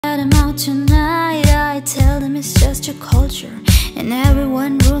your culture, and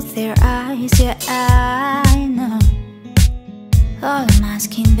everyone rolls their eyes. Yeah, I know. All I'm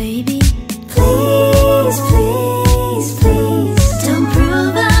asking, baby, please, please, please, don't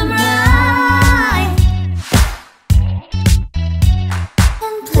prove I'm right.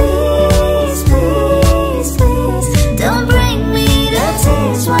 And please, please, please, don't bring me the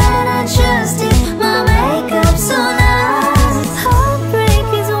tears when I just did my makeup so nice. Heartbreak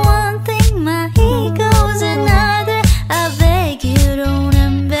is one thing, my ego's another. I beg you, don't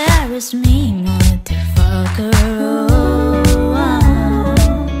embarrass me, motherfucker.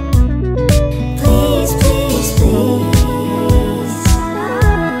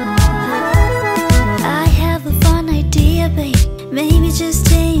 Maybe just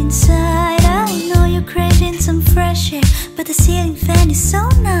stay inside. I know you're craving some fresh air, but the ceiling fan is so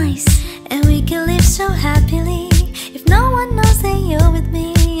nice, and we can live so happily if no one knows that you're with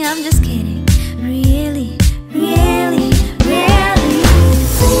me. I'm just kidding.